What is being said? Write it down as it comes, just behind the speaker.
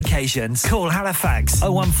occasions. Call Halifax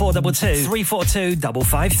 01422 342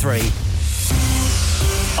 553.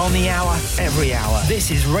 On the hour, every hour.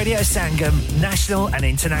 This is Radio Sangam, national and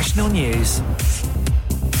international news.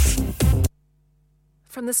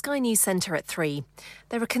 From the Sky News Centre at 3,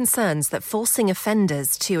 there are concerns that forcing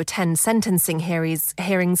offenders to attend sentencing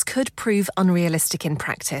hearings could prove unrealistic in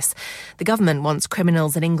practice. The government wants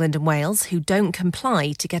criminals in England and Wales who don't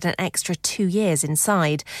comply to get an extra 2 years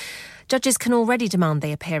inside. Judges can already demand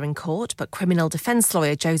they appear in court, but criminal defence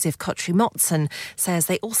lawyer Joseph Kotry-Motson says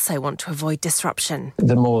they also want to avoid disruption.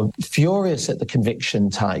 The more furious at the conviction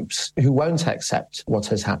types who won't accept what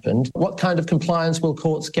has happened, what kind of compliance will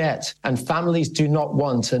courts get? And families do not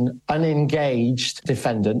want an unengaged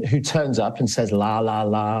defendant who turns up and says, la, la,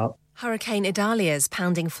 la. Hurricane Idalia is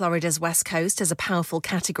pounding Florida's west coast as a powerful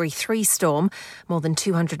Category 3 storm. More than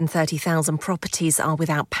 230,000 properties are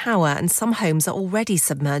without power and some homes are already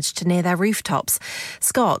submerged to near their rooftops.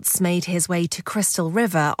 Scott's made his way to Crystal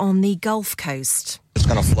River on the Gulf Coast. It's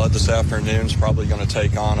going to flood this afternoon. It's probably going to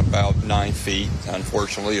take on about 9 feet.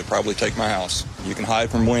 Unfortunately, it'll probably take my house. You can hide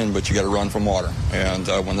from wind, but you got to run from water. And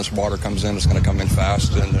when this water comes in, it's going to come in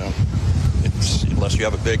fast. And unless you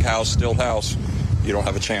have a big house, still house, you don't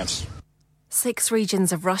have a chance. 6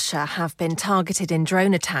 regions of Russia have been targeted in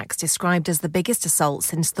drone attacks described as the biggest assault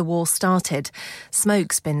since the war started.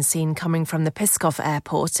 Smoke's been seen coming from the Pskov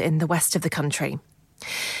airport in the west of the country.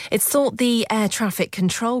 It's thought the air traffic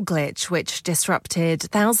control glitch, which disrupted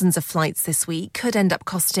thousands of flights this week, could end up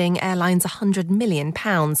costing airlines £100 million.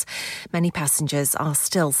 Many passengers are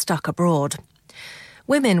still stuck abroad.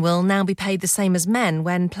 Women will now be paid the same as men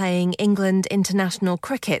when playing England international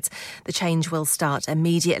cricket. The change will start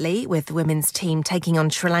immediately, with the women's team taking on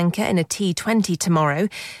Sri Lanka in a T20 tomorrow.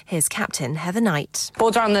 Here's captain Heather Knight.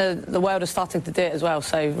 Boards around the world are starting to do it as well,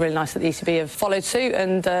 so really nice that the ECB have followed suit,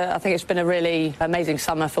 and I think it's been a really amazing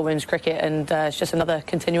summer for women's cricket, and it's just another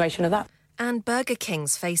continuation of that. And Burger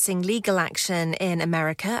King's facing legal action in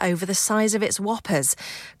America over the size of its Whoppers.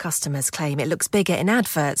 Customers claim it looks bigger in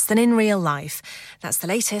adverts than in real life. That's the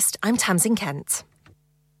latest. I'm Tamsin Kent.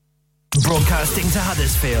 Broadcasting to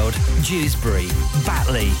Huddersfield, Dewsbury,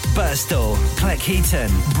 Batley, Birstall, Cleckheaton,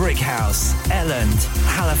 Brickhouse, Elland,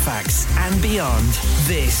 Halifax and beyond.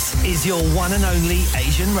 This is your one and only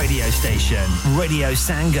Asian radio station. Radio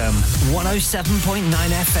Sangam,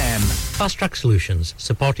 107.9 FM. Fast Track Solutions,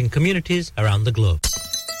 supporting communities around the globe.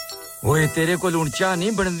 ओए तेरे को लूण चा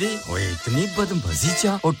नहीं बनदी ओए इतनी बदमजी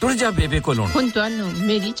चा और टुर जा बेबे को लूण हुन तानु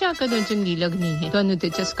मेरी चा कदों चंगी लगनी है तानु ते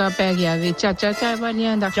चस्का पै गया वे चाचा चाय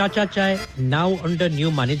वालियां दा Chacha Chai now under new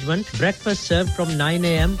management. Breakfast served from 9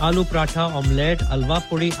 a.m. aloo paratha, omelette, alwa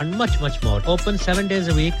puri and much more. Open 7 days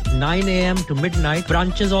a week, 9 a.m. to midnight.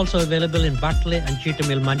 Branches also available in Batley and Cheetham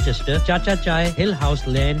Hill, Manchester. Chacha Chai, Hill House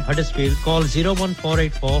Lane, Huddersfield. Call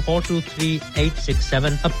 01484 423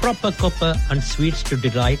 867. A proper cuppa and sweets to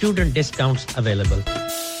delight. Student discounts available.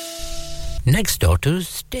 Next door to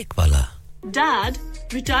Steakwala. Dad,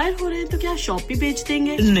 retire हो रहे हैं तो क्या shop भी बेच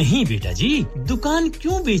देंगे? नहीं बेटा जी, दुकान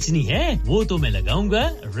क्यों बेचनी है? वो तो मैं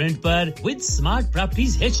लगाऊंगा रेंट पर with smart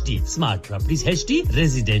properties HD. Smart properties HD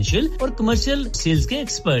residential और कमर्शियल सेल्स के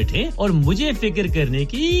एक्सपर्ट हैं और मुझे फिक्र करने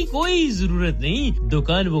की कोई जरूरत नहीं।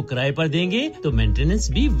 दुकान वो किराए पर देंगे तो मेंटेनेंस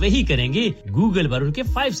भी वही करेंगे। गूगल पर उनके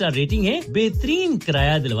 5 स्टार रेटिंग है, बेहतरीन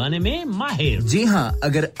किराया दिलवाने में माहिर। जी हां,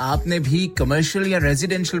 अगर आपने भी कमर्शियल या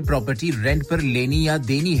रेजिडेंशियल प्रॉपर्टी रेंट पर लेनी या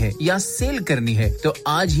देनी है या सेल करनी है तो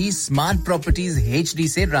आज ही स्मार्ट प्रॉपर्टीज एचडी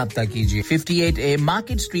से राब्ता कीजिए 58A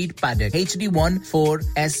market street paddock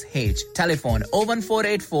HD14SH telephone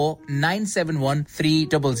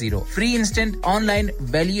 01484971300 free instant online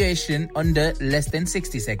valuation under less than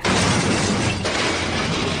 60 seconds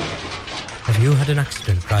Have you had an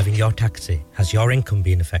accident driving your taxi? Has your income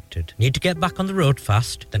been affected? Need to get back on the road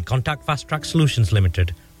fast? Then contact Fast Track Solutions Limited,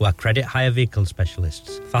 who are credit hire vehicle specialists.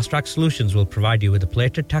 Fast Track Solutions will provide you with a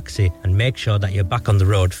plated taxi and make sure that you're back on the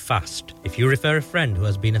road fast. If you refer a friend who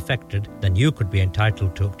has been affected, then you could be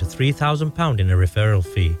entitled to up to £3,000 in a referral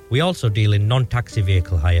fee. We also deal in non-taxi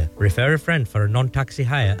vehicle hire. Refer a friend for a non-taxi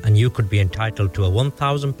hire and you could be entitled to a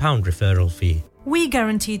 £1,000 referral fee. We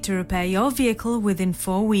guarantee to repair your vehicle within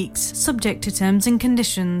 4 weeks, subject to terms and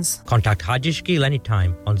conditions. Contact Haji Shakil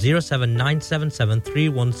anytime on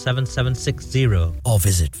 07977317760 or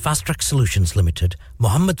visit Fast Track Solutions Limited,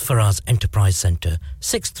 Mohammed Faraz Enterprise Centre,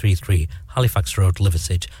 633 Halifax Road,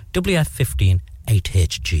 Liversedge, WF15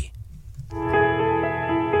 8HG.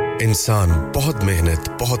 इंसान बहुत मेहनत,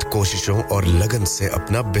 बहुत कोशिशों और लगन से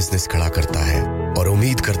अपना business खड़ा करता है और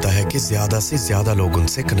उम्मीद करता है कि ज़्यादा से ज़्यादा लोग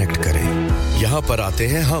उनसे कनेक्ट करें। यहाँ पर आते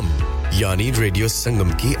हैं हम, यानी रेडियो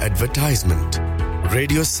संगम की एडवर्टाइजमेंट।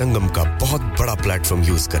 रेडियो संगम का बहुत बड़ा प्लेटफॉर्म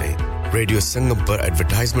यूज करें रेडियो संगम पर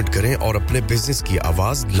एडवर्टाइजमेंट करें और अपने बिजनेस की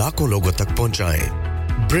आवाज लाखों लोगों तक पहुंचाएं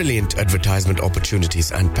Brilliant advertisement opportunities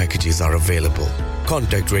and packages are available.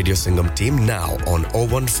 Contact Radio Sangam team now on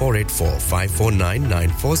 01484 549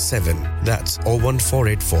 947. That's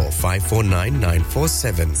 01484 549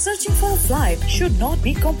 947. Searching for a flight should not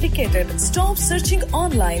be complicated. Stop searching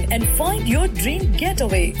online and find your dream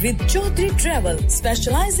getaway with Chaudhary Travel,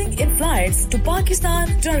 specializing in flights to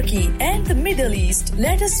Pakistan, Turkey, and the Middle East.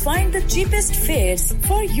 Let us find the cheapest fares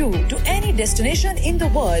for you to any destination in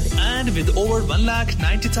the world. And with over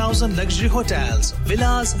 1,90,000 luxury hotels,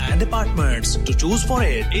 villas, and apartments to choose for,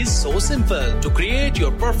 it is so simple to create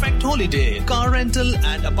your perfect holiday. Car rental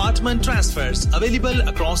and apartment transfers available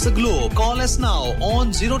across the globe. Call us now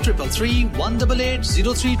on 0333 188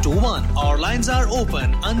 0321. Our lines are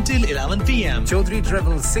open until 11 p.m. Chaudhary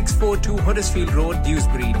Travel, 642 Huddersfield Road,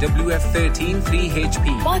 Dewsbury, WF13 3HP.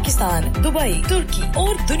 Pakistan, Dubai, तुर्की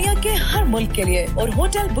और दुनिया के हर मुल्क के लिए और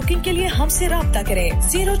hotel booking के लिए हमसे राब्ता करें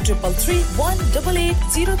 0333 188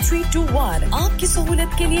 0321. आपकी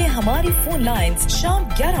सहूलियत के लिए हमारी फोन लाइंस शाम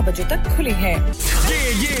 11 बजे तक खुली हैं.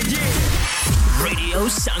 Radio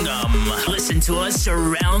Sangam. Listen to us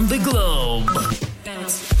around the globe.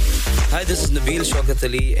 Hi, this is Nabil Shaukat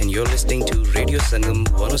Ali and you're listening to Radio Sangam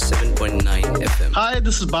 107.9 FM. Hi,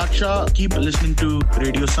 this is Baksha. Keep listening to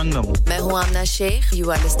Radio Sangam. मैं हूँ आमना Sheikh.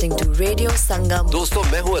 You are listening to Radio Sangam. दोस्तों,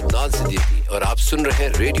 मैं हूँ अदनान सिद्दीकी और आप सुन रहे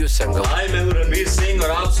हैं Radio Sangam. Hi, मैं हूँ रणवीर सिंह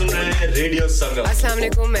और आप सुन रहे हैं Radio Sangam. अस्सलाम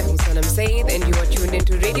वालेकुम, मैं हूँ सनम Saeed and you are tuned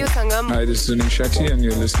into Radio Sangam. Hi, this is Zunin Shetty and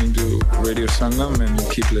you're listening to Radio Sangam and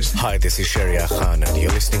keep listening. Hi, this is Sharia Khan and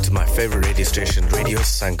you're listening to my favorite radio station, Radio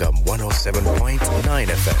Sangam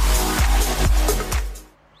 107.9 FM.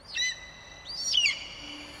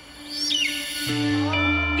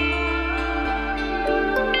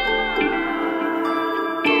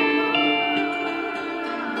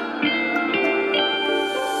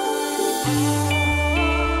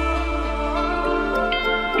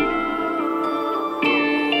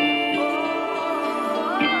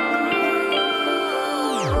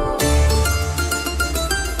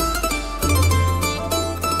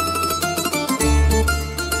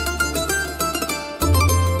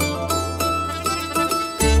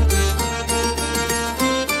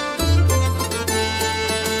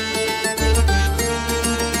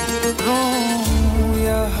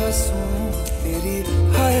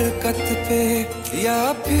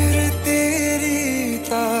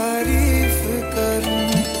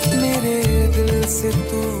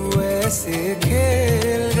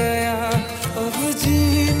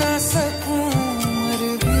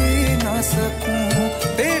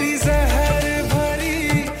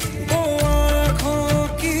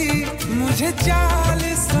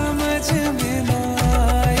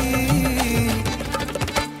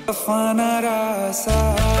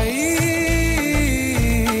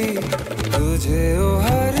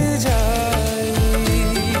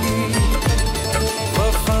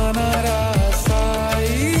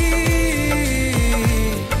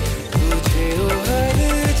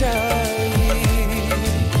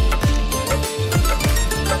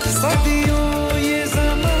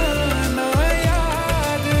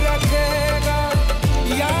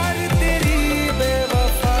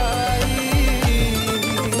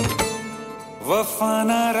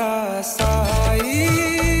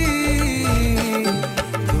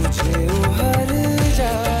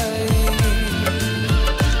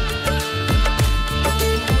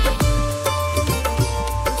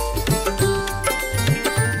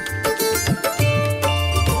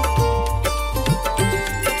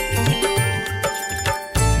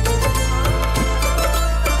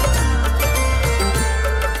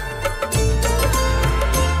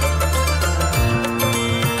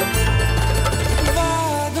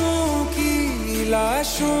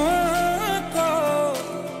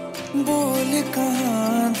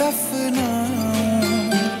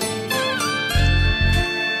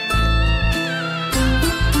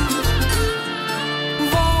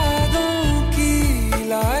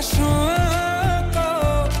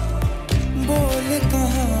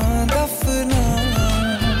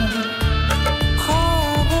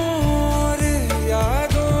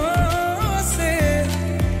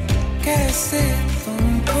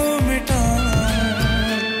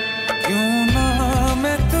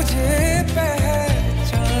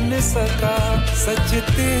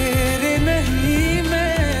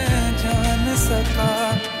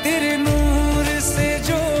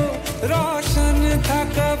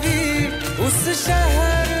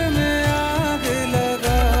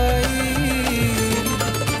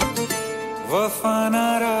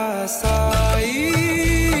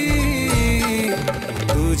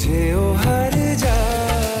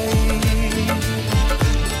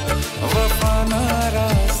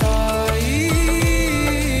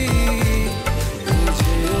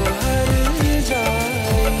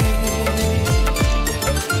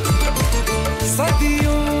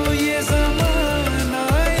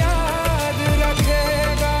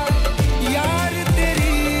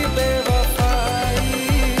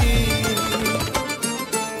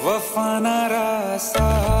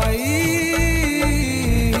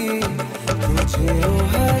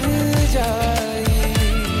 हर जाई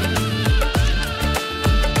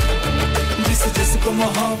जिस जिसको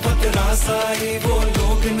मोहब्बत रास आई वो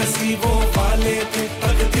लोग नसीबों वाले थे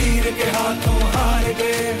तकदीर के हाथों हार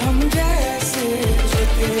गए हम जैसे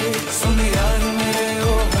थे सुन यार मेरे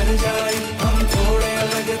ओ हर जाई हम थोड़े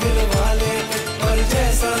अलग दिल वाले थे पर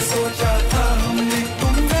जैसा सोचा था हमने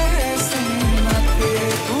तुम वैसे न थे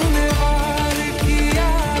तूने वार किया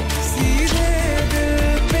सीधे दिल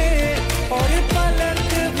पे और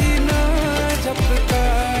पलक भी ना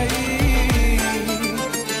झपकाई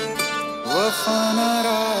वफा न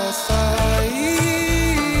रासाई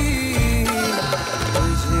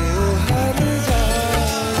तुझे हर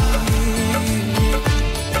जाई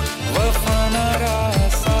वफा न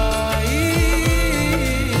रासाई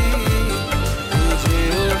तुझे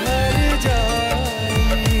हर जाई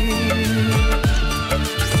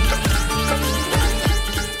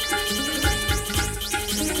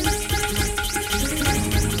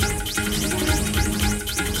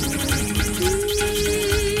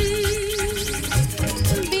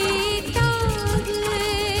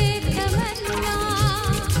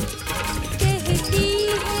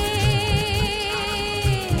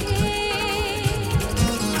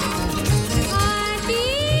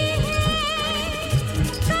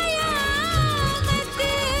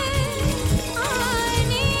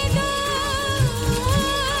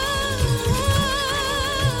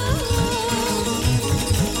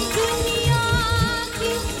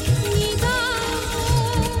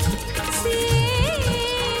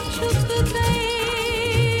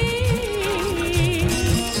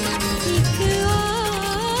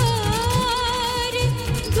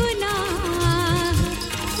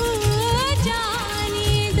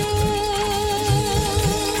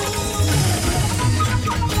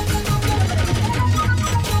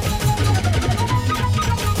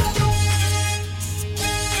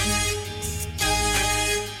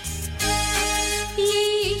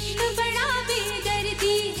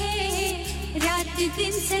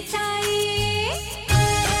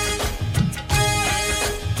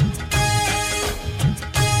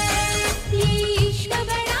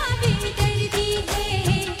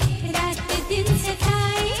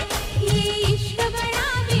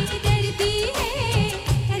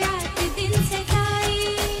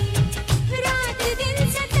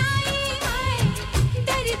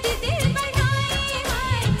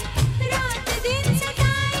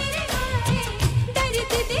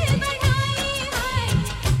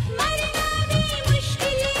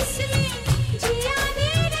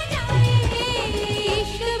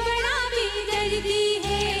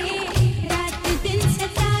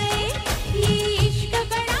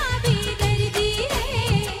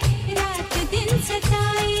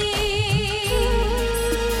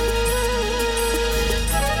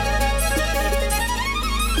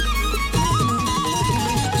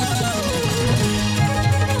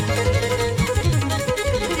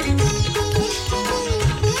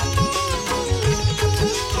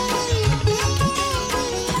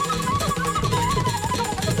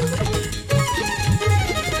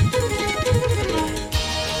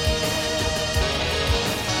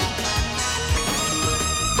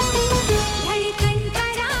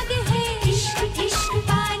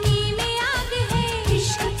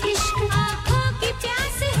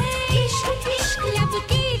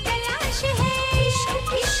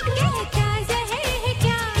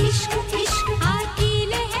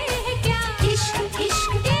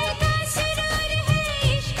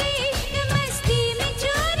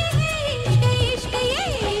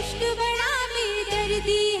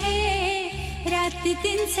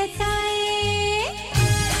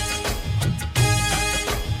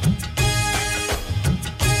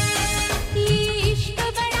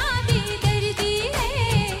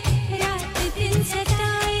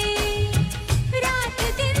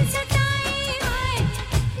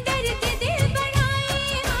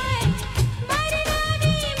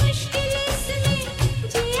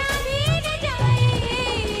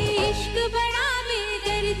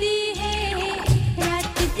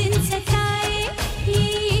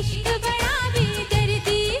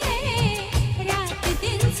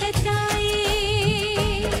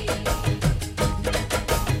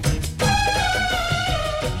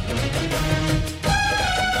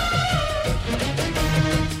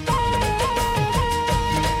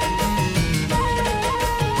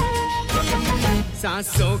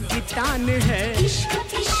सांसों की तान है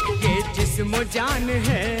ये जिस्मो जान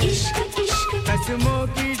है रस्मों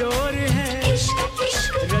की डोर है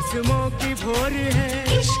रस्मों की भोर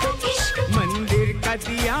है मंदिर का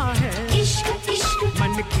दिया है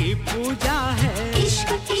मन की पूजा है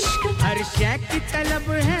हर शय की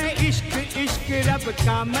तलब है इश्क इश्क रब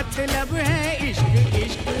का मतलब है इश्क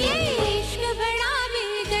इश्क ये इश्क बड़ा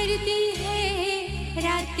बेदर्दी है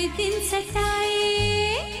रात दिन सताए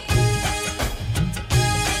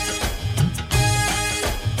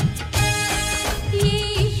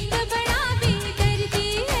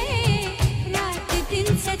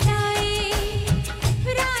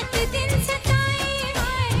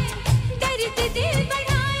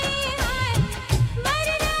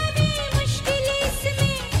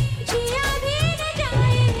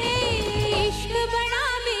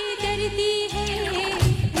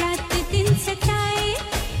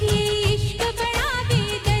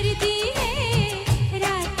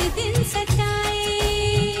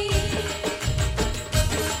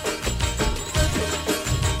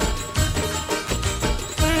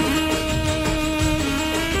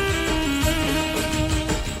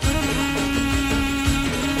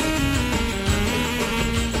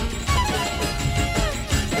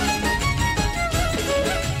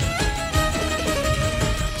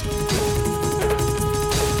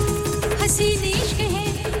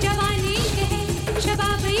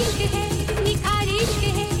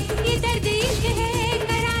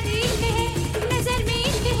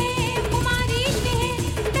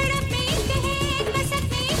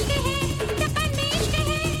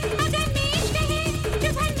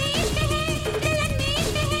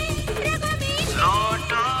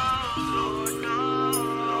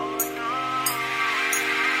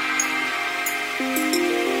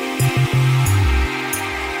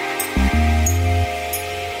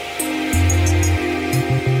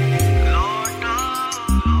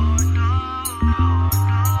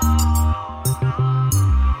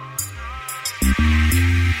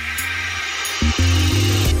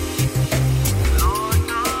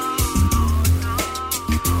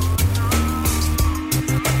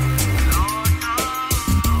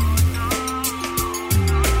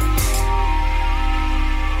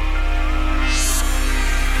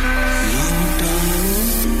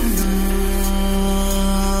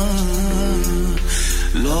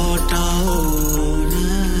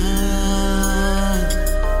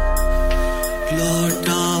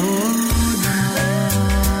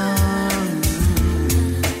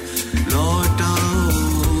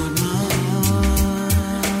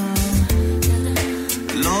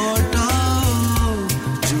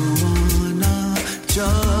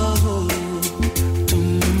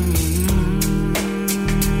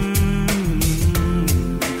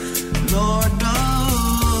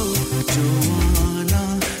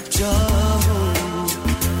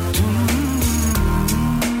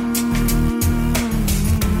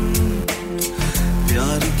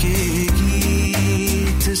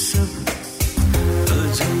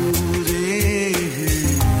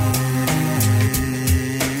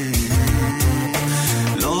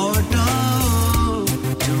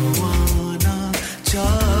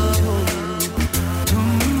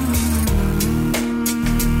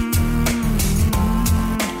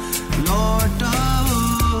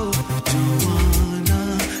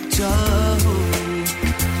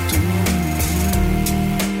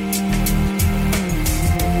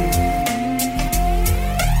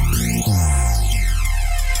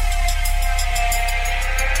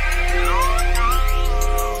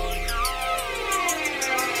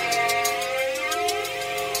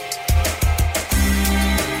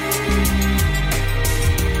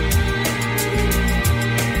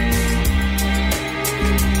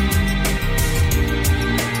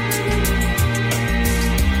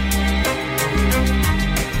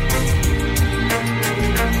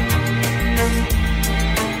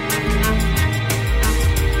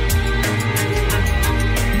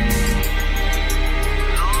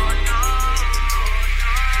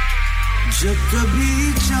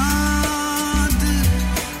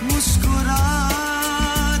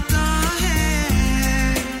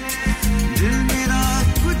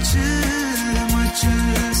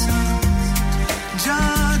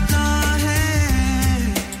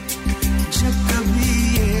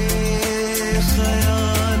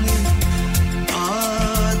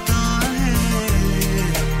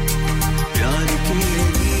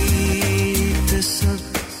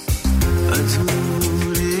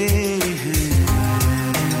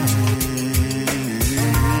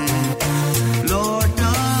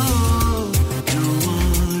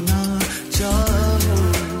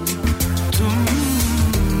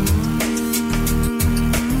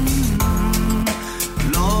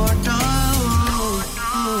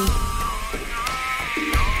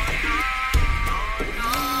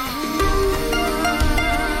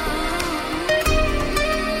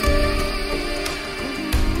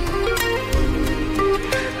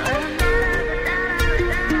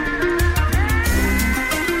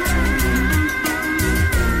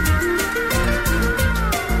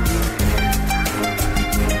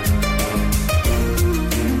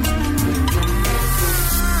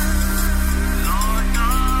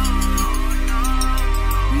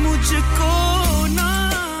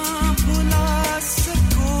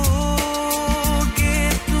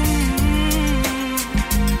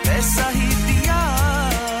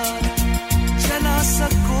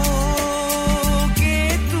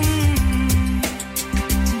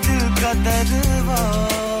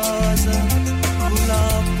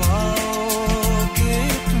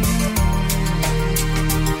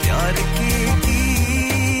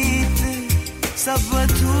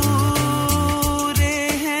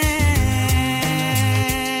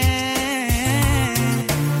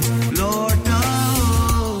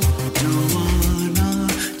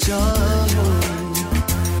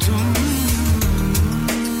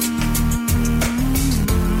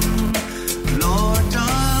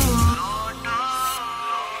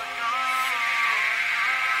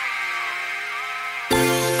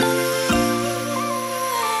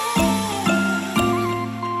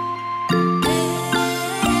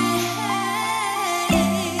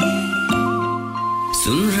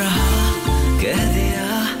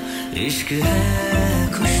इश्क है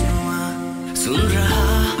खुशनुमा सुन रहा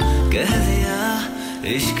कह दिया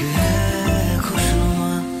इश्क है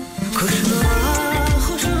खुशनुमा खुशनुमा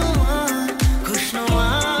खुशनुमा खुशनुमा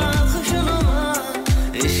खुशनुमा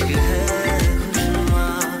इश्क है खुशनुमा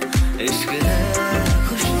इश्क है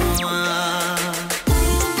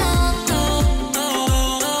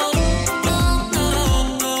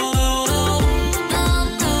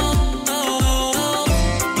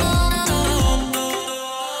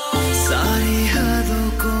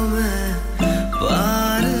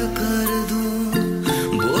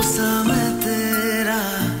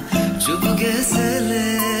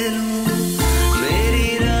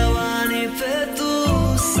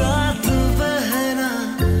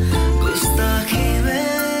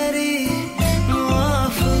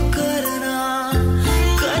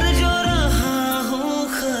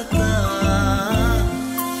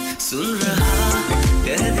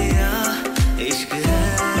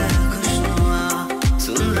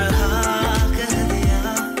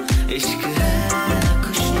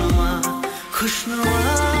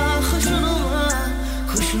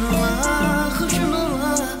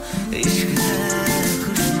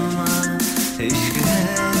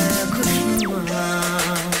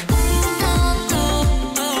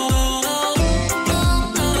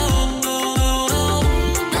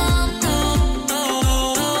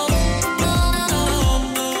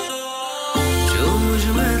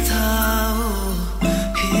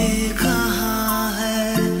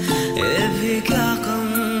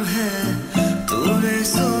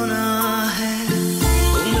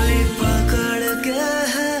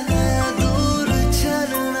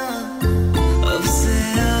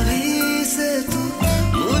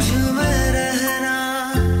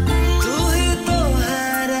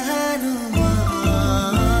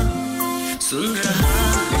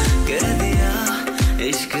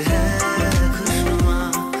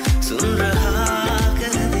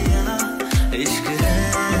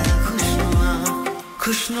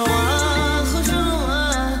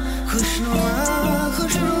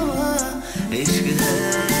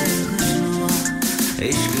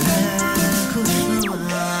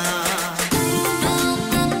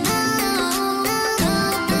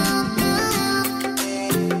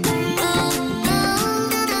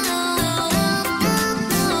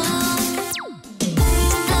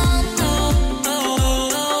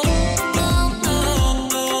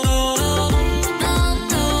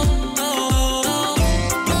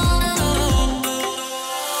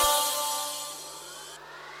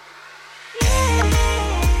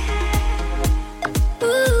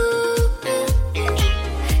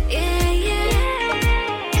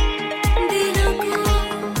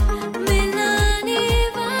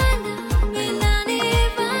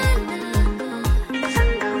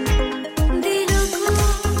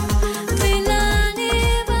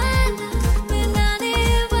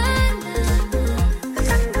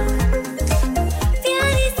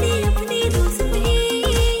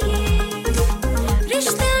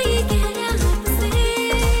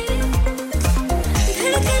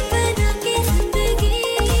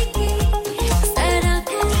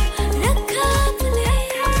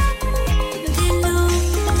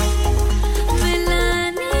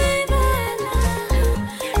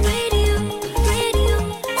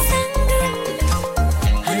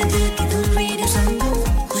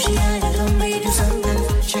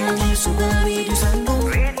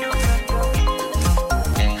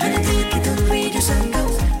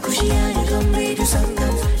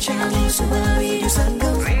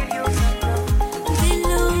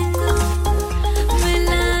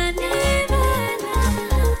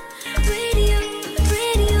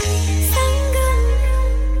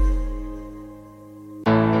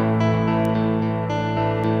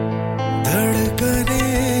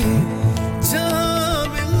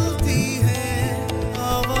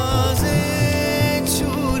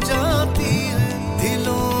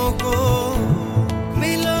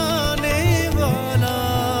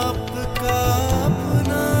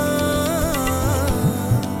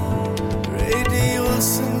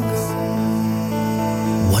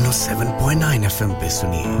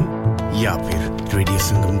सुनिए या फिर रेडियो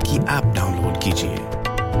संगम की ऐप डाउनलोड कीजिए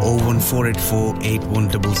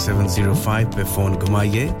 01484817705 पे फोन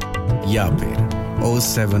घुमाइए या फिर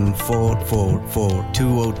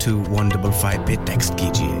 07444202155 पे टेक्स्ट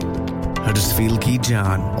कीजिए हडर्सफील्ड की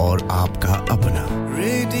जान और आपका अपना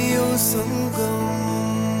रेडियो संगम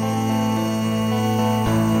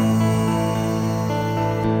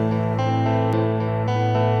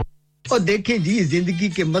और देखें जी जिंदगी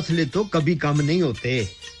के मसले तो कभी कम नहीं होते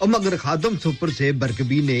और मगर खादम सुपर से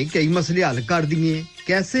बरकबी ने कई मसले हल कर दिए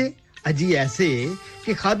कैसे अजी ऐसे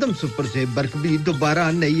कि खादम सुपर से बरकबी दोबारा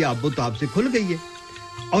नई आबोताब से खुल गई है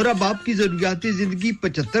और अब आपकी ज़रूरियाती ज़िंदगी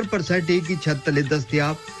 75% एक ही छत तले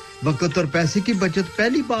दस्तयाब वक्त और पैसे की बचत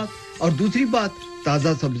पहली बात और दूसरी बात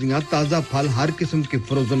ताज़ा सब्जियां ताज़ा फल हर किस्म के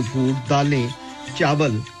फ्रोजन फूड दालें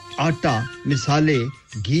चावल आटा मिसाले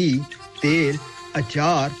घी तेल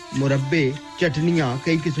अचार मुरब्बे चटनियां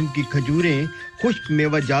कई किस्म की खजूरें खुश्क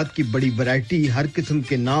मेवाजात की बड़ी वैरायटी हर किस्म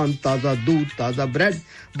के नान ताज़ा दूध ताज़ा ब्रेड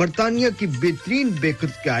बर्तानिया की बेहतरीन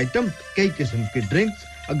बेकर्स के आइटम कई किस्म के ड्रिंक्स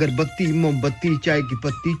अगरबत्ती मोमबत्ती चाय की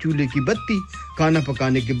पत्ती चूल्हे की बत्ती खाना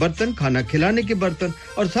पकाने के बर्तन खाना खिलाने के बर्तन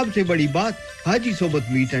और सबसे बड़ी बात हाजी सोबत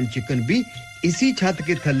मीट एंड चिकन भी इसी छत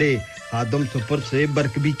के थले आदम सुपर से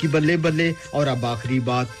बरकबी की बल्ले बल्ले और अब आखिरी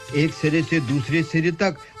बात एक सिरे से दूसरे सिरे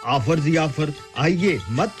तक ऑफर्स ही ऑफर आइए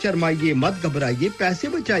मत शर्माइए मत घबराइए पैसे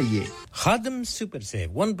बचाइए Khadim Super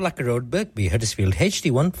Save 1 Blacker Road Birkby Huddersfield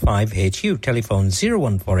HD15HU telephone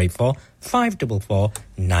 01484 544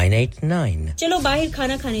 989 चलो बाहर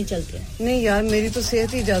खाना खाने चलते हैं नहीं यार मेरी तो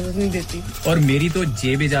सेहत ही इजाजत नहीं देती और मेरी तो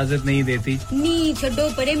जेब इजाजत नहीं देती नहीं छोड़ो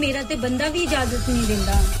परे मेरा ते बंदा भी इजाजत नहीं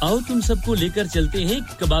देता आओ तुम सबको लेकर चलते हैं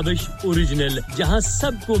कबाबिश ओरिजिनल जहां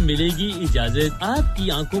सबको मिलेगी इजाजत आपकी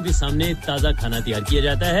आंखों के सामने ताजा खाना तैयार किया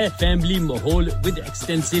जाता है फैमिली माहौल with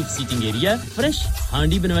extensive seating area fresh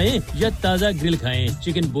handi बनवाएं या ताजा ग्रिल खाएं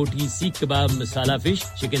chicken boti seekh kebab masala fish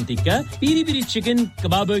chicken tikka peri peri chicken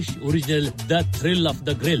Kababish original The thrill of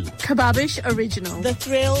the grill. Kababish Original. The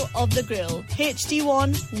thrill of the grill.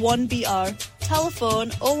 HD1 1BR.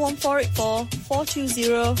 Telephone 01484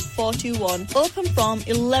 420 421. Open from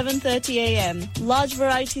 11:30 a.m. Large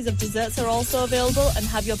varieties of desserts are also available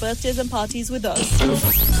and have your birthdays and parties with us.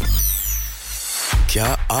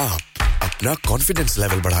 क्या आप अपना confidence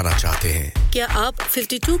level बढ़ाना चाहते हैं? क्या आप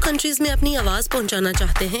 52 countries में अपनी आवाज पहुंचाना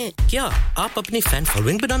चाहते हैं? क्या आप अपनी फैन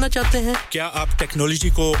फॉलोइंग बनाना चाहते हैं? क्या आप टेक्नोलॉजी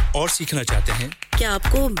को और सीखना चाहते हैं? क्या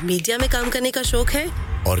आपको मीडिया में काम करने का शौक है?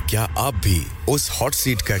 और क्या आप भी उस हॉट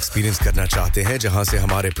सीट का एक्सपीरियंस करना चाहते हैं जहां से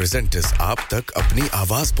हमारे प्रेजेंटर्स आप तक अपनी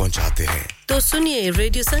आवाज पहुंचाते हैं? तो सुनिए,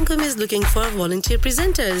 radio Sangam is looking for volunteer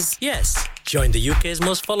presenters. Yes, join the UK's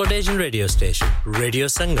most followed Asian radio station, Radio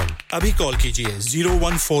Sangam. अभी कॉल कीजिए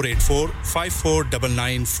 01484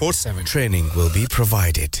 549947. Training will be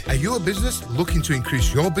provided. Are you a business looking to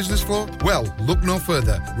increase your business flow? Well, look no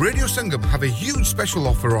further. Radio Sangam have a huge special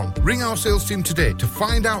offer on. Ring our sales team today to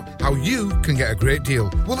find out how you can get a great deal.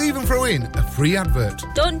 We'll even throw in a free advert.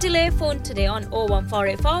 Don't delay, phone today on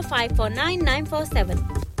 01484 549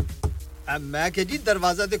 947. मैं के जी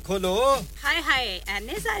दरवाजा दे खोलो हाय हाय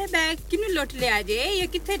एने सारे bag किनु लुट ले आजे ये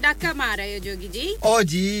किथे डाका मार रहे हो जोगी जी ओ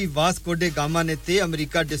जी वास्को डे गामा ने ते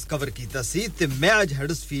अमेरिका डिस्कवर कीता सी ते मैं आज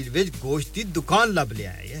हडर्सफील्ड विच गोश्त दी दुकान लब ले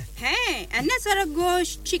आए हैं एने सारा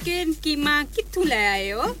गोश्त चिकन कीमा किथु ले आए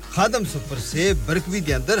हो खादम सुपर से बरकवी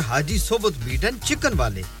दे अंदर हाजी सोबत मीट एंड चिकन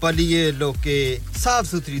वाले पलिए लोके साफ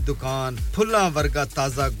सुथरी दुकान फुल्ला वर्गा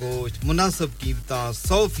ताजा गोश्त मुनासिब कीमतां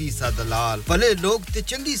 100% दलाल भले लोग ते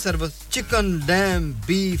चंगी service chicken lamb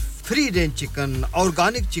beef free range chicken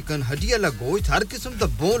organic chicken हड्डी वाला गोश्त हर किस्म दा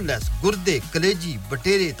बोनलेस गुर्दे कलेजी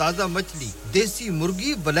बटेरे ताजा मछली देसी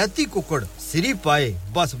मुर्गी बलाती कुकड़ सिरी पाए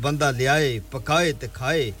बस बंदा ले आए पकाए ते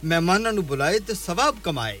खाए मेहमानां नु बुलाए ते सवाब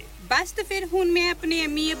कमाए बस तो फिर हुन मैं अपने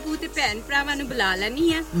अम्मी अब्बू ते भैन भरावां नु बुला लनी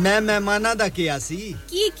है मैं मेहमानां दा किया सी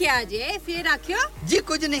की क्या जे फिर आखियो जी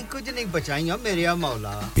कुछ नहीं बचाइयो मेरे या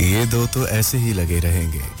मौला ये दो तो ऐसे ही लगे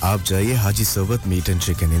रहेंगे आप जाइए हाजी सोबत meet and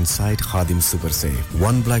chicken inside Khadim super से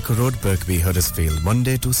 1 Blacker Road Birkby Huddersfield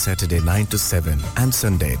Monday to Saturday 9 to 7 and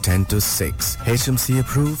Sunday 10 to 6 HMC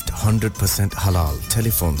approved 100% halal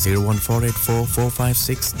telephone 01484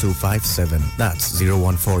 456 257 that's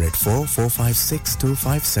 01484 456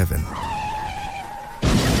 257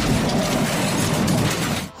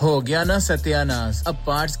 हो गया ना सत्यानाश अब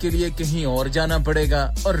पार्ट्स के लिए कहीं और जाना पड़ेगा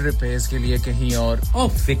और रिपेयर्स के लिए कहीं और ओ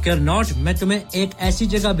फिकर नॉट मैं तुम्हें एक ऐसी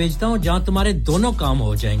जगह भेजता हूं जहां तुम्हारे दोनों काम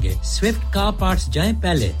हो जाएंगे स्विफ्ट कार पार्ट्स जाएं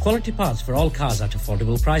पहले quality parts for all cars at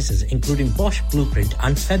affordable prices including Bosch Blueprint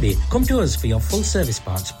and Febby come to us for your full service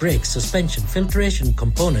parts brakes suspension filtration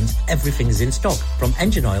components everything is in stock from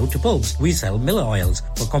engine oil to bulbs we sell Miller oils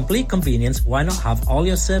for complete convenience why not have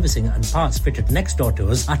all your servicing and parts fitted next door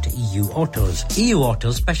to us at EU Autos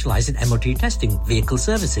specialize in MOT testing, vehicle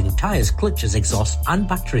servicing, tyres, clutches, exhausts and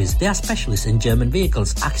batteries. They are specialists in German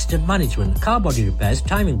vehicles, accident management, car body repairs,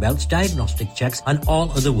 timing belts, diagnostic checks and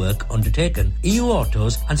all other work undertaken. EU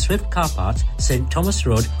Autos and Swift Car Parts, St Thomas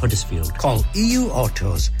Road, Huddersfield. Call EU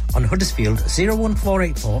Autos on Huddersfield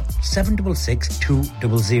 01484 766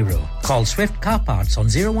 200. Call Swift Car Parts on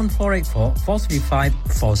 01484 435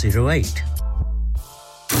 408.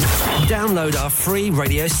 Download our free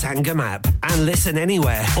Radio Sangam app and listen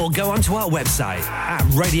anywhere or go onto our website at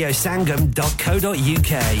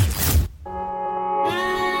radiosangam.co.uk.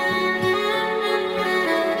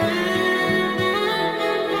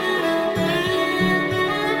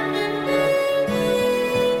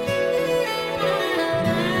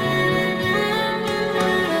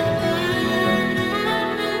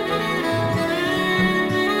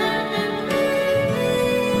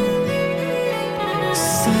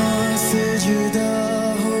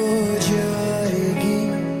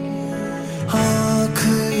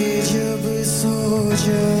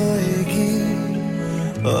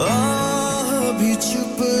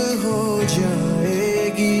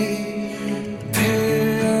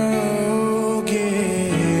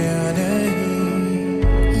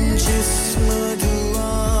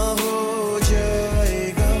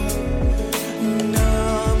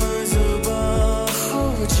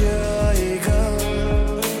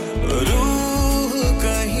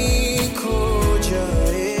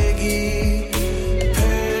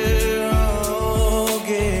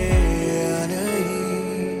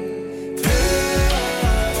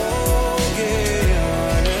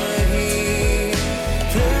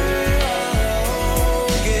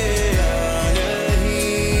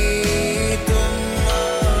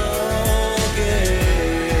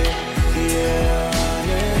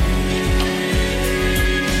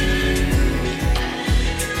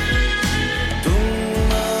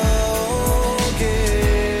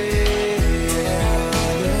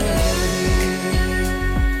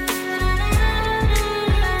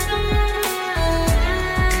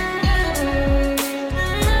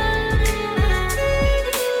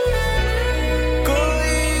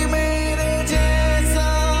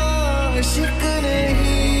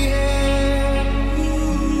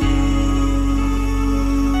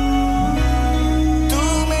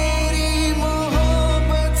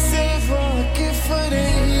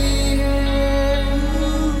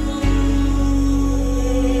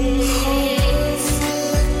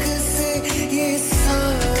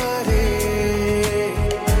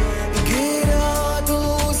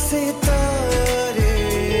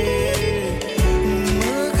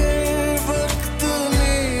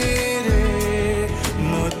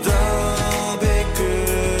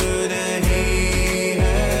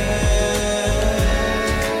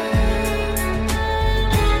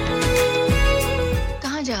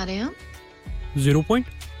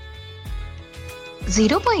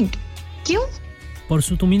 Zero point क्यों?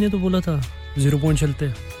 परसों तुम्ही ने तो बोला था 0 point चलते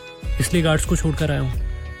हैं, इसलिए गार्ड्स को छोड़कर आया हूँ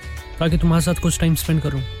ताकि तुम्हारे साथ कुछ टाइम स्पेंड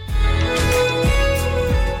करूँ।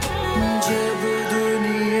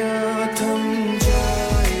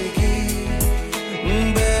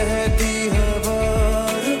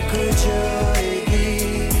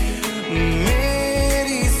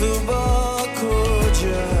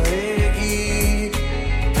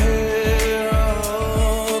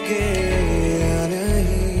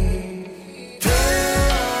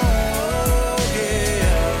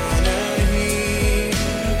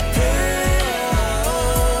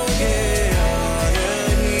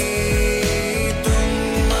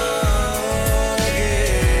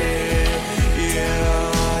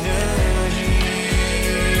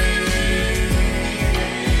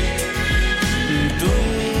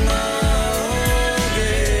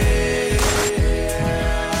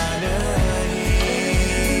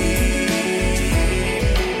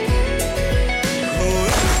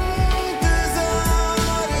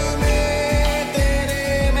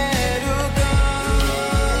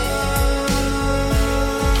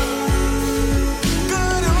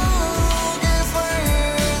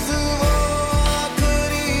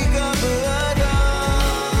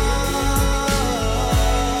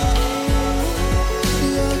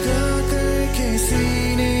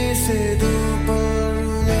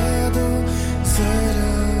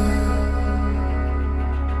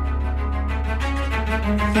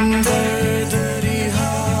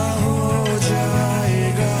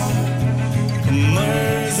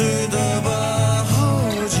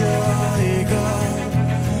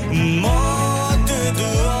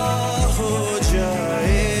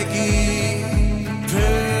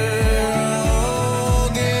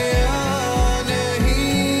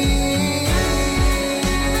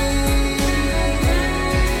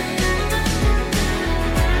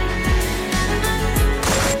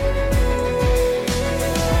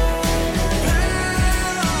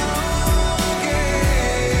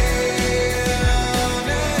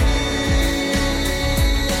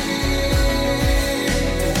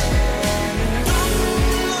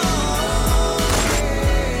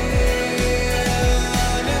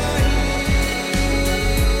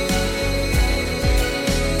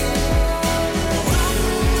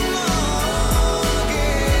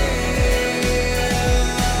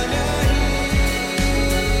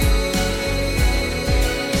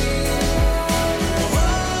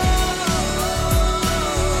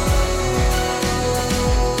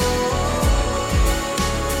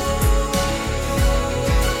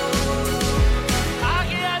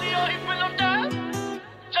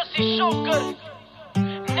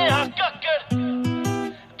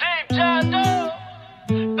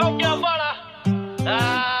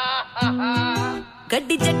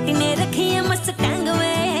 ਗੱਡੀ ਜੱਟੀ ਨੇ ਰੱਖੀ ਐ ਮਸਟੈਂਗ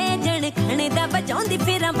ਵੇ ਜਣ ਖਣੇ ਦਾ ਵਜਾਉਂਦੀ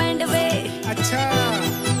ਫੇਰਾ ਬੈਂਡ ਵੇ ਅੱਛਾ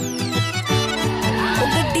ਉਹ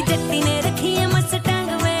ਗੱਡੀ ਜੱਟੀ ਨੇ ਰੱਖੀ ਐ ਮਸਟੈਂਗ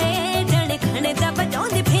ਵੇ ਜਣ ਖਣੇ ਦਾ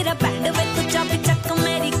ਵਜਾਉਂਦੀ ਫੇਰਾ ਬੈਂਡ ਵੇ ਤੂੰ ਚਾਬੀ ਚੱਕ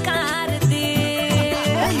ਮੇਰੀ ਕਾਰ ਦੀ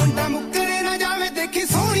ਉਹ ਮੁੰਡਾ ਮੁੱਕਰੇ ਨਾ ਜਾਵੇ ਦੇਖੀ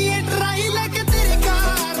ਸੋਹਣੀਏ ਟਰਾਈ ਲੈ ਕੇ ਤੇਰੀ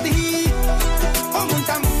ਕਾਰ ਦੀ ਉਹ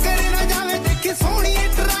ਮੁੰਡਾ ਮੁੱਕਰੇ ਨਾ ਜਾਵੇ ਦੇਖੀ ਸੋਹਣੀਏ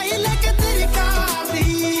ਟਰਾਈ ਲੈ ਕੇ ਤੇਰੀ ਕਾਰ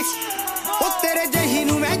ਦੀ ਉਹ ਤੇਰੇ ਜਹੀ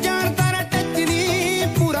ਨੂੰ ਮੈਂ ਜਾਣਦਾ ਰ ਟੱਚ ਨਹੀਂ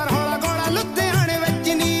ਪੂਰਾ ਰੌਲਾ ਗੋਲਾ ਲੁਧਿਆਣੇ ਵਿੱਚ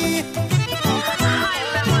ਨਹੀਂ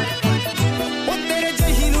ਉਹ ਤੇਰੇ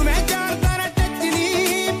ਜਹੀ ਨੂੰ ਮੈਂ ਜਾਣਦਾ ਰ ਟੱਚ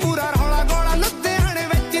ਨਹੀਂ ਪੂਰਾ ਰੌਲਾ ਗੋਲਾ ਲੁਧਿਆਣੇ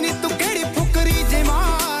ਵਿੱਚ ਨਹੀਂ ਤੂੰ ਕਿਹੜੀ ਫੁਕਰੀ ਜੇ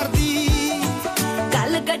ਮਾਰਦੀ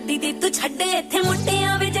ਗੱਲ ਗੱਡੀ ਦੀ ਤੂੰ ਛੱਡ ਇੱਥੇ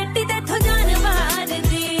ਮੁੰਡਿਆਂ ਵੇ ਜੱਟੀ ਤੇ ਥੋ ਜਾਨ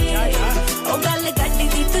ਵਾਰਦੀ ਉਹ ਗੱਲ ਗੱਡੀ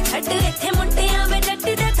ਦੀ ਤੂੰ ਛੱਡ ਇੱਥੇ ਮੁੰਡਿਆਂ ਵੇ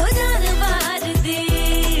ਜੱਟੀ ਤੇ ਥੋ ਜਾਨ ਵਾਰਦੀ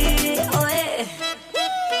ਓਏ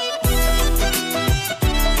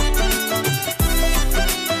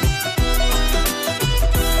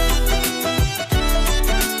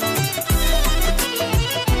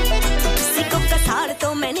ਸਿੱਕੋ ਕਸਾੜ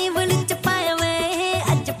ਤੋਂ ਮੈਨੇ ਵਲ ਚ ਪਾਇਆ ਵੇ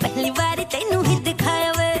ਅੱਜ ਪਹਿਲੀ ਵਾਰ ਤੈਨੂੰ ਹੀ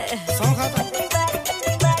ਦਿਖਾਇਆ ਵੇ ਸੌਂਖਾ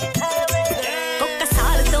ਕੋਕਾ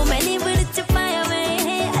ਸਾਲ ਤੋਂ ਮੈਨੇ ਵਲ ਚ ਪਾਇਆ ਵੇ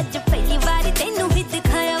ਅੱਜ ਪਹਿਲੀ ਵਾਰ ਤੈਨੂੰ ਹੀ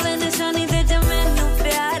ਦਿਖਾਇਆ ਵੇ ਨਿਸ਼ਾਨੀ ਦੇ ਜਾ ਮੈਨੂੰ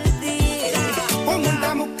ਪਿਆਰ ਦੀ ਉਹ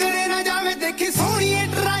ਮੁੰਡਾ ਮੁੱਕਰੇ ਨਾ ਜਾਵੇ ਦੇਖੀ ਸੋਹਣੀਏ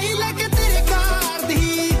ਟਰਾਈ ਲੈ ਕੇ ਤੇਰੀ ਕਾਰ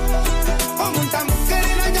ਦੀ ਉਹ ਮੁੰਡਾ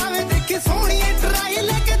ਮੁੱਕਰੇ ਨਾ ਜਾਵੇ ਦੇਖੀ ਸੋਹਣੀਏ ਟਰਾਈ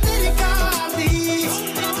ਲੈ ਕੇ ਤੇਰੀ ਕਾਰ ਦੀ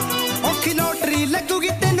ਔਖੀ ਲੋਟਰੀ ਲੱਗੂਗੀ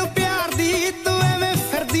ਤੈਨੂੰ ਪਿਆਰ ਦੀ ਤੂੰ ਐਵੇਂ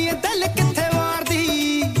ਫਿਰਦੀ ਏ ਦਿਲ ਕਿੱਥੇ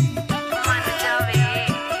ਵਾਰਦੀ ਮਰ ਜਾਵੇ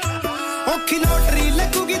ਔਖੀ ਲੋਟਰੀ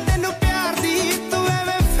ਲੱਗੂਗੀ ਤੈਨੂੰ ਪਿਆਰ ਦੀ ਤੂੰ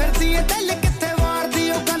ਐਵੇਂ ਫਿਰਦੀ ਏ ਦਿਲ ਕਿੱਥੇ ਵਾਰਦੀ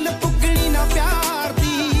ਉਹ ਗੱਲ ਪੁੱਗਣੀ ਨਾ ਪਿਆਰ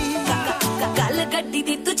ਦੀ ਗੱਲ ਗੱਡੀ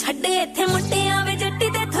ਦੀ ਤੂੰ ਛੱਡ ਇੱਥੇ ਮੁੰਡਿਆਂ ਵੇ ਜੱਟੀ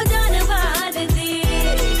ਤੇ ਥੋ ਜਾਨ ਵਾਰਦੀ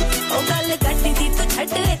ਉਹ ਗੱਲ ਗੱਡੀ ਦੀ ਤੂੰ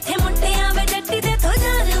ਛੱਡ ਇੱਥੇ ਮੁੰਡਿਆਂ ਵੇ ਜੱਟੀ ਤੇ ਥੋ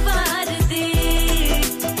ਜਾਨ ਵਾਰਦੀ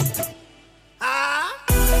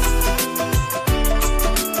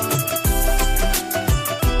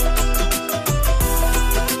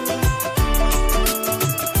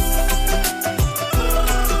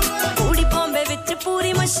ਕੁੜੀ ਬੰਬੇ ਵਿੱਚ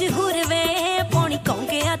ਪੂਰੀ ਮਸ਼ਹੂਰ ਵੇ ਪੌਣੀ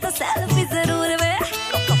ਕੌਂਕਿਆ ਤਾਂ ਸੈਲਫੀ ਜ਼ਰੂਰ ਵੇ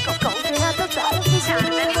ਕੌਂਕਿਆ ਤਾਂ ਸੈਲਫੀ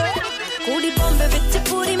ਜ਼ਰੂਰ ਵੇ ਕੁੜੀ ਬੰਬੇ ਵਿੱਚ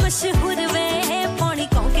ਪੂਰੀ ਮਸ਼ਹੂਰ ਵੇ ਪੌਣੀ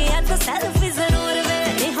ਕੌਂਕਿਆ ਤਾਂ ਸੈਲਫੀ ਜ਼ਰੂਰ ਵੇ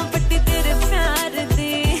ਨੇਹਾ ਪੱਟੀ ਤੇਰੇ ਪਿਆਰ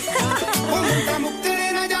ਦੀ ਉਹ ਮੁੰਡਾ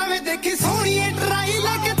ਮੁੱਕਰੇ ਨਾ ਜਾਵੇ ਦੇਖੀ ਸੋਹਣੀਏ ਟਰਾਈ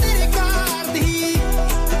ਲੈ ਕੇ ਤੇਰੀ ਕਾਰ ਦੀ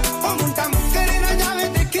ਉਹ ਮੁੰਡਾ ਮੁੱਕਰੇ ਨਾ ਜਾਵੇ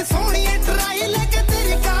ਦੇਖੀ ਸੋਹਣੀਏ ਟਰਾਈ ਲੈ ਕੇ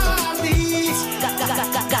ਤੇਰੀ ਕਾਰ ਦੀ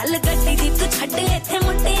ਗੱਲ ਗੱਡੀ ਦੀ ਤੂੰ ਛੱਡ ਇੱਥੇ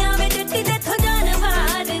ਮੁੰਡਿਆਂ ਵੇ ਜੱਟੀ ਤੇ ਥੋ ਜਾਨ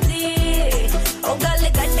ਵਾਰਦੀ ਉਹ ਗੱਲ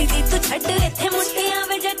ਗੱਡੀ ਦੀ ਤੂੰ ਛੱਡ ਇੱਥੇ ਮੁੰਡਿਆਂ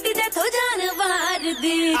ਵੇ ਜੱਟੀ ਤੇ ਥੋ ਜਾਨ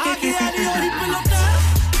ਵਾਰਦੀ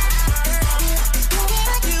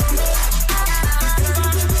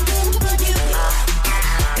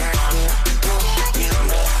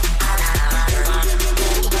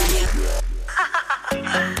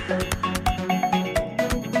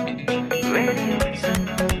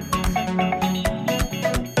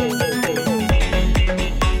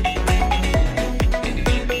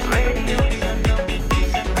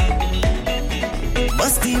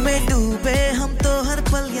मस्ती में डूबे हम तो हर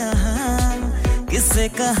पल यहाँ किससे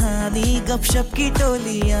कहानी गपशप की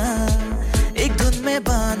टोलियाँ एक धुन में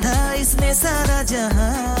बांधा इसने सारा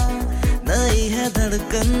जहाँ नई है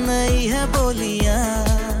धड़कन नई है बोलियाँ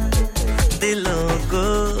दिलों को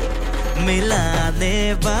मिलाने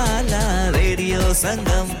वाला रेडियो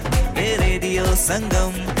संगम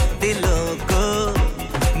दिलों को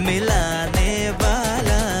मिलाने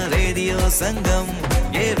वाला रेडियो संगम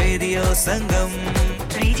ये रेडियो संगम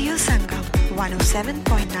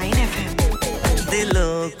 107.9 FM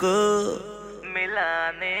दिलों को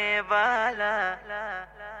मिलाने वाला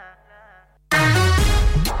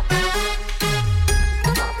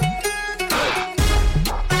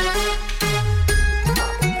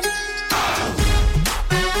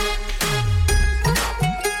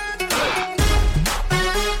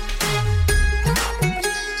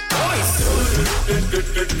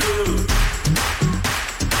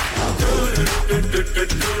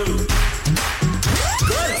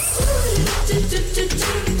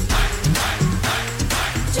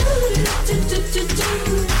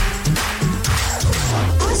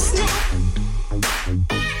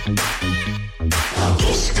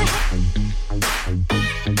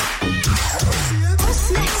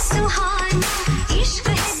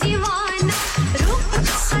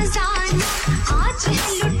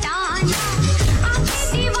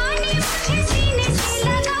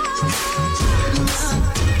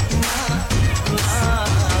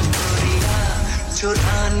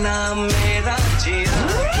चुराना मेरा जिया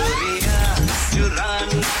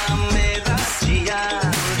चुराना मेरा जिया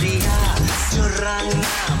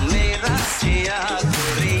चुराना मेरा जिया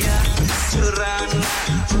गोरिया चुराना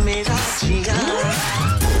मेरा जिया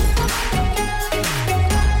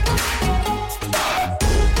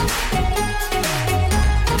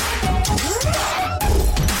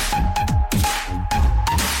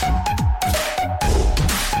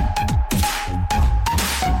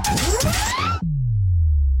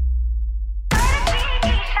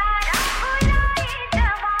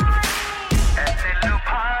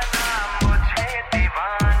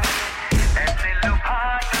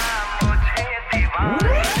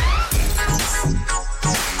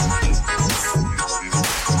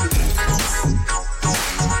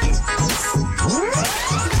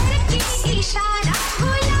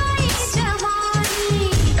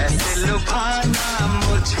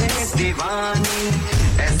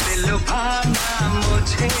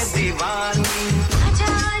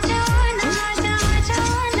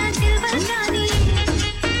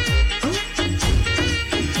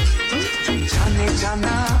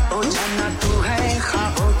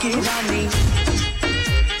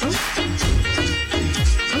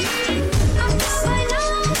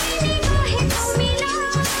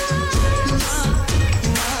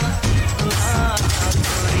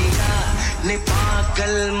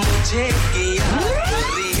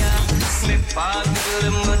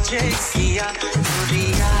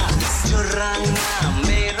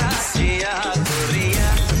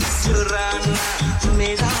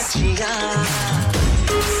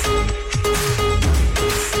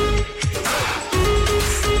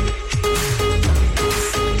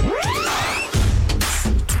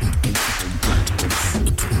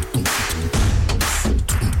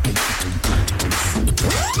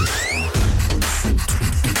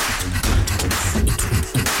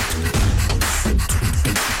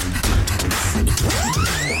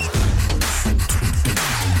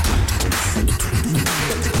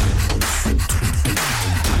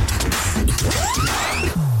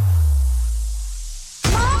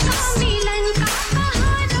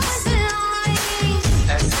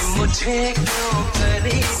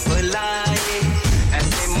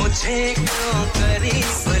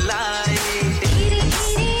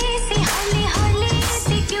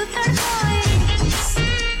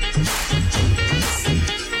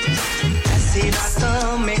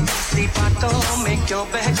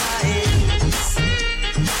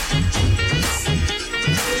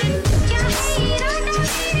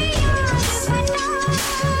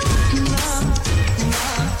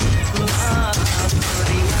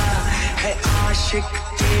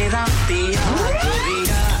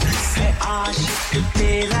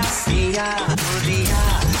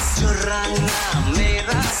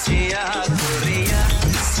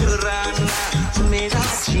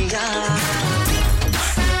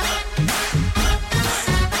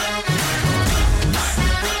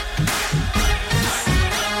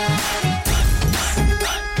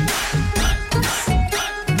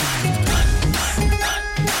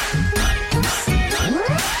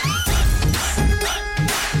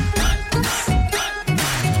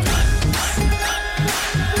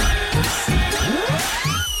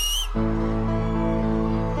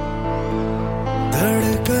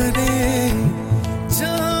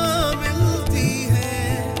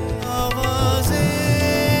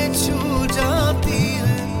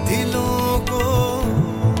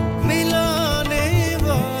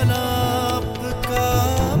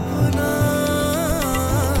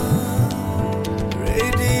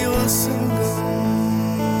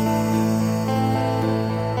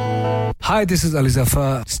Hi, this is Ali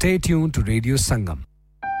Zafar. Stay tuned to Radio Sangam.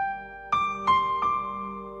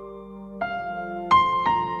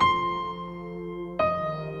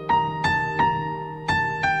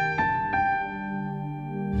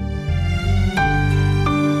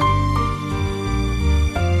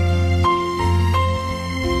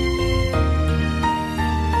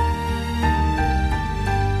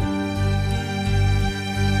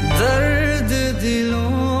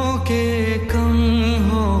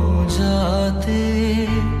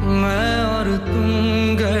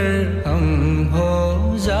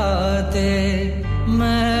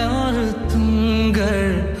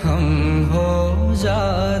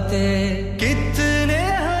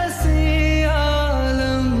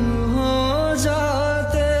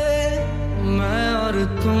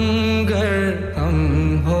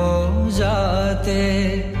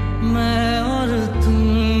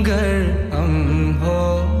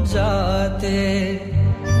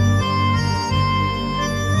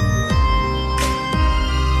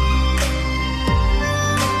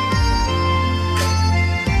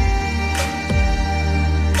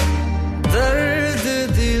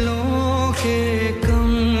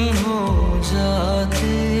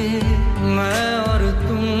 मैं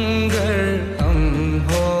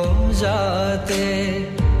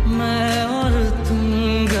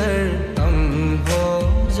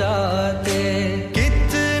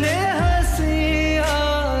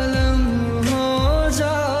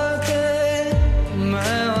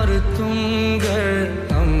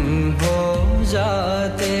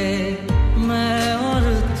जाते मैं और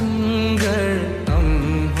तुम घर हम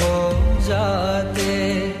हो जाते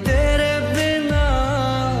तेरे बिना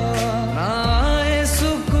ना आए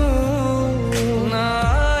सुकून ना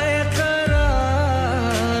आए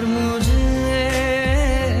करार मुझे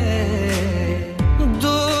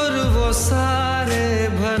दूर वो सारे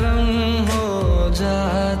भरम हो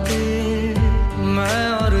जाते मैं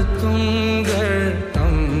और तुम घर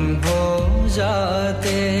हम हो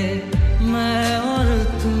जाते मैं और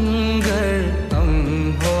तुम घर हम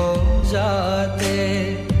हो जाते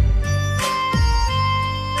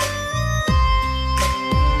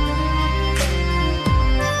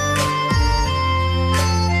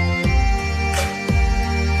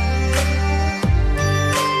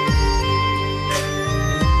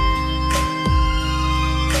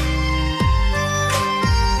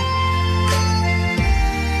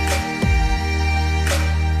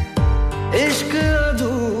इश्क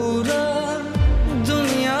अधूरा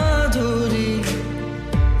दुनिया अधूरी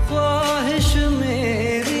ख्वाहिश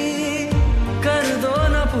मेरी कर दो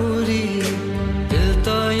न पूरी दिल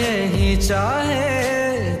तो यही चाहे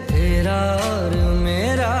तेरा और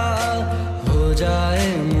मेरा हो जाए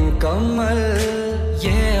मुकम्मल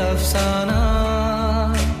ये अफसाना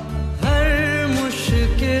हर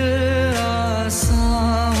मुश्किल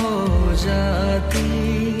आसान हो जाती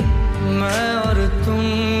मैं और तुम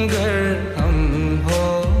घर हम हो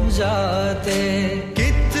जाते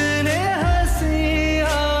कितने हंसी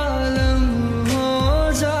आलम हो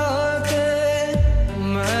जाते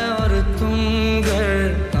मैं और तुम घर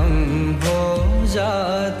हम हो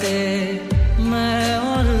जाते मैं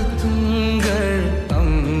और तुम घर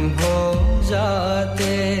हम हो जाते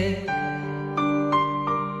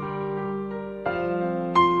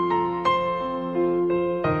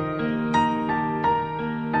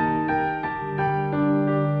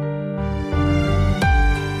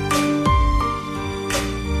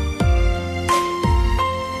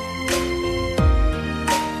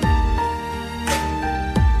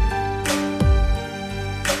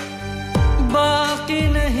बाकी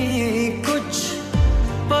नहीं कुछ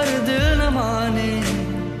पर दिल न माने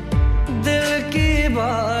दिल की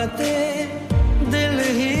बातें दिल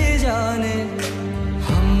ही जाने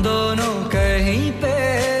हम दोनों कहीं पे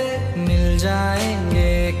मिल जाएंगे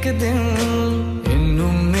एक दिन इन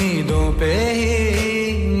उम्मीदों पे ही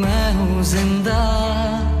मैं हूँ जिंदा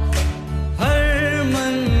हर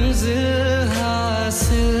मंजिल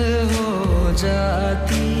हासिल हो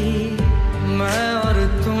जाती मैं और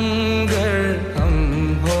तुम घर हम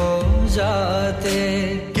हो जाते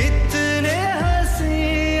कितने हंसी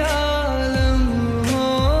आलम हो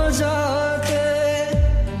जाते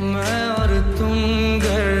मैं और तुम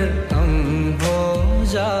घर हम हो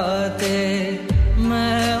जाते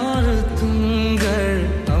मैं और तुम घर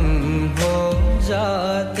हम हो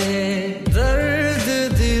जाते दर्द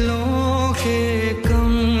दिलों के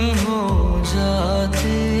कम हो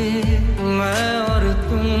जाते मैं और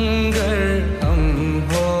तुम घर हम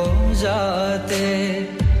हो जाते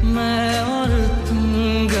मैं और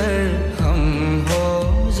तुम घर हम हो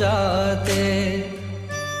जाते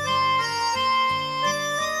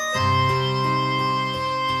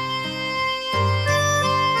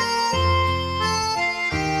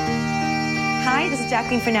Hi, this is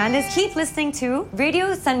Jacqueline Fernandez. Keep listening to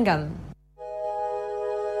Radio Sangam.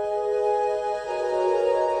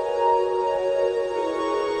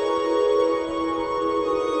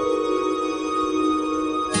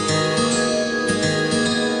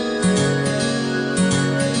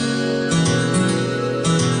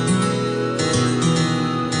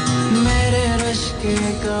 मेरे रश के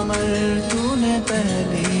कमर तूने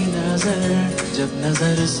पहली नजर जब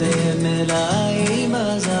नजर से मिलाई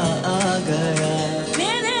मजा आ गया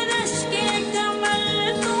मेरे रश के कमर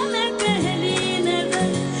तूने पहली नजर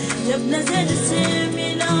जब नजर से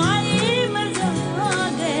मिलाई मजा आ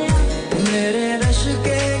गया मेरे रश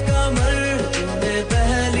के कमर तूने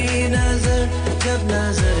पहली नजर जब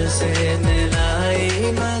नजर से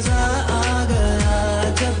मिलाई मजा आ गया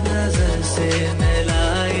जब नजर से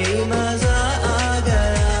मिलाई मजा आ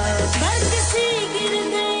गया बरसी गिर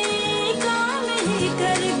गई काम ही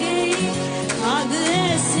कर गई आग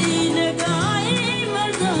ऐसी लगाई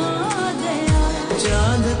मजा आ गया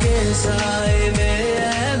चांद के साए में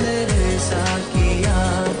ऐ मेरे साकिया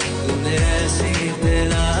तूने ऐसी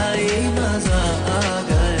दिलाई मजा आ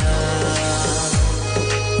गया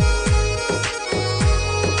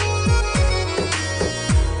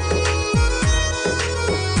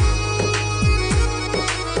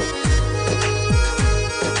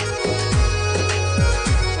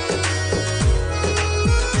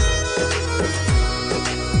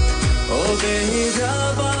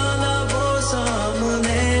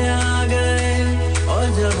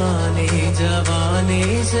जवानी जवानी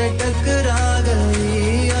से टकरा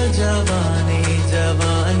गई और जवानी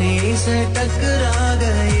जवानी से टकरा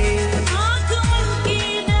गई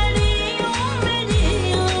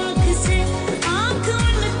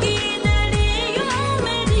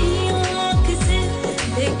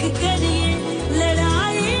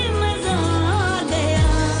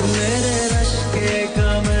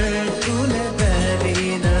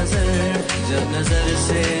नजर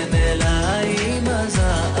से मिलाई मजा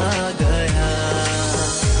आ गया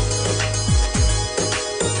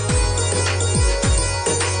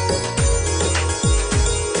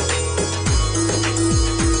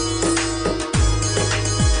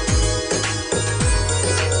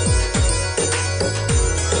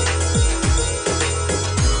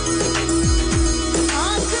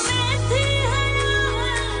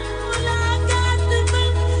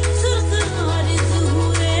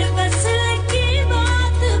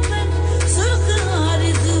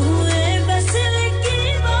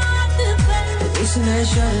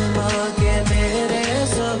शर्मा के मेरे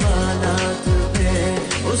सवालात पे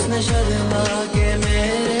उसने शर्मा के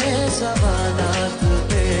मेरे सवालात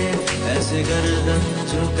पे ऐसे गर्दन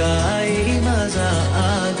झुकाई मजा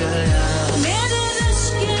आ गया मेरे रश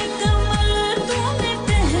के कमल तूने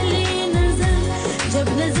पहली नजर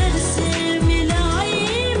जब नजर से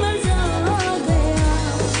मिलाई मजा आ गया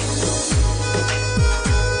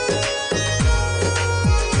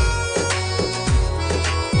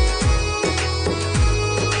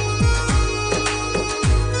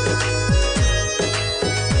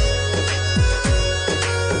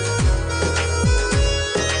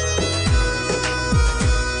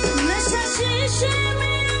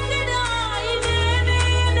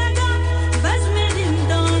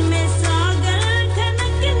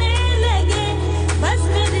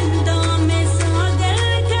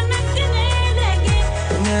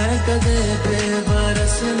कदे पे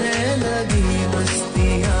बरसने लगी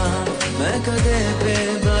मस्तियाँ मैं कदे पे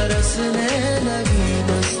बरसने लगी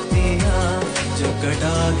मस्तियाँ जो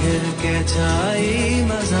कटा घिर के छाई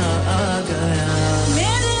मजा आ गया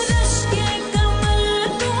मेरे रश के कमल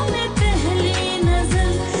तूने पहली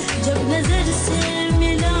नजर जब नजर से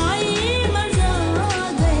मिलाई मजा आ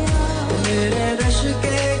गया मेरे रश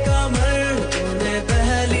के कमल तूने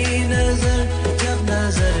पहली नजर जब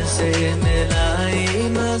नजर से मिलाई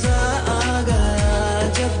मजा आ गया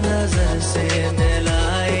जब नजर से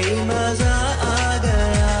मिलाई मजा आ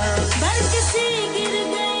गया बरकसी गिर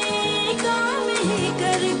गई काम ही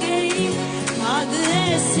कर गई आग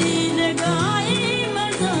ऐसी लगाई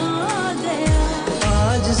मजा आ गया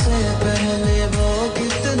आज से पहले वो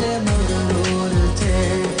कितने मगरूर थे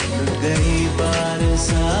टूट गई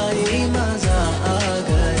बारिशाई मजा आ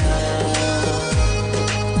गया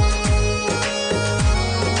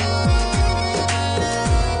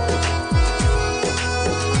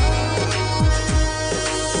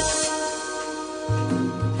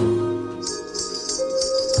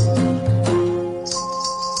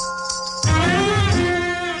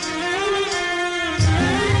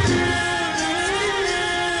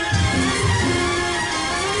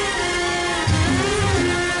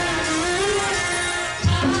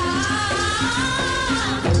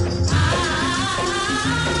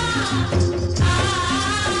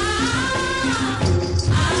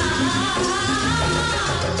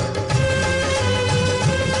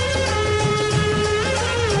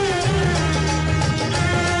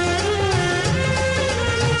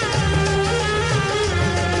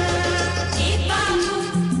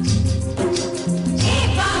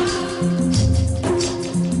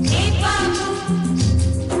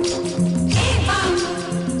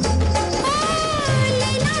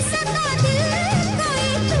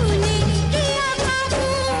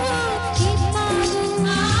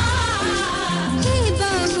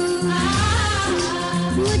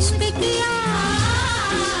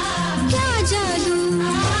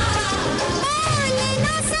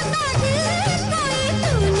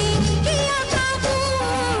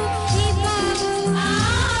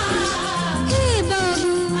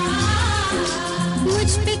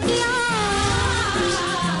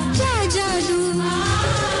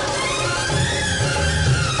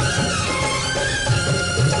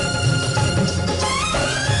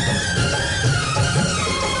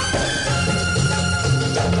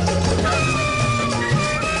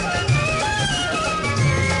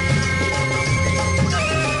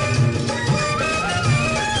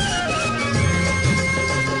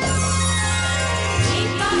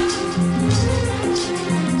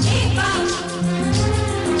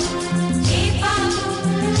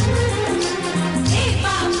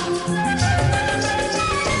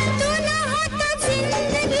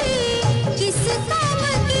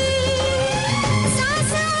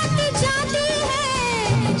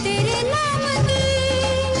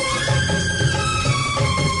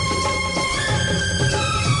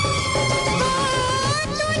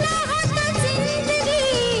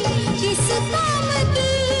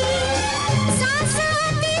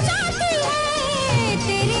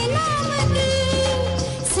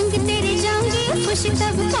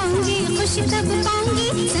खुशी तब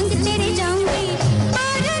पाऊंगी संग तेरे जाऊंगी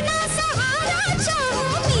और ना सहारा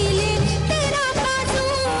चाहूं मिले तेरा बाजू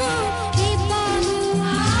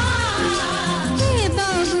हे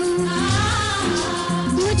बाबू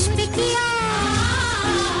मुझ पे किया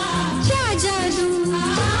क्या जादू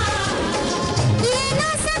ये ना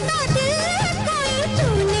सका दिल कोई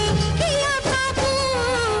तूने किया काबू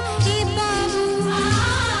हे बाबू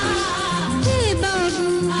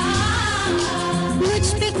मुझ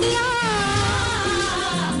पे किया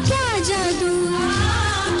क्या जादू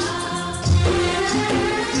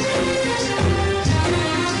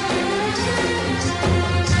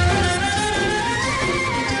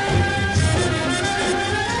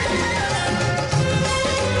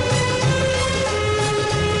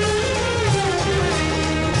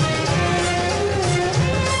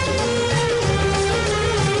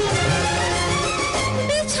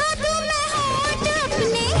बिछा दूं मैं होठ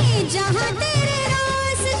अपने जहां तेरे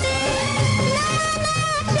रास्ते नया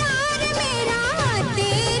नया प्यार मेरा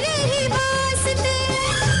तेरे ही वास्ते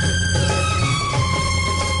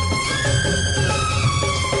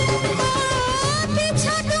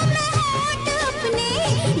बिछा दूं मैं होठ अपने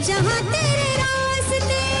जहां तेरे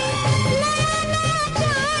रास्ते नया नया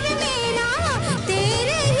प्यार मेरा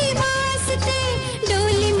तेरे ही वास्ते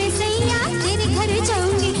डोली में सैया तेरे घर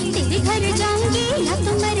जाऊंगी या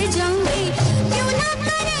तो मर जाऊंगी क्यों ना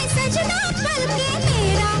करे सजना पल के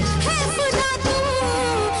मेरा है खुदा तू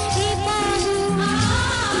हे बाबू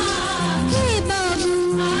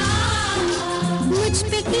मुझ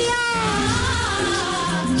पे किया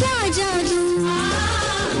क्या जादू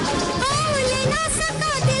ओ ले ना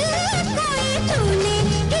सका दिल कोई तूने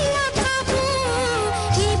किया काबू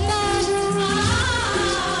हे बाबू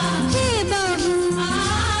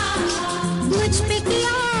मुझ पे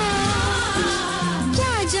किया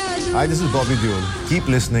Hi, this is Bobby Deol. Keep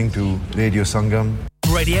listening to Radio Sangam.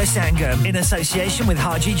 Radio Sangam in association with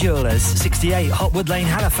Haji Jewellers, 68 Hotwood Lane,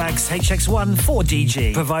 Halifax, HX1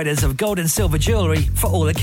 4DG. Providers of gold and silver jewellery for all occasions.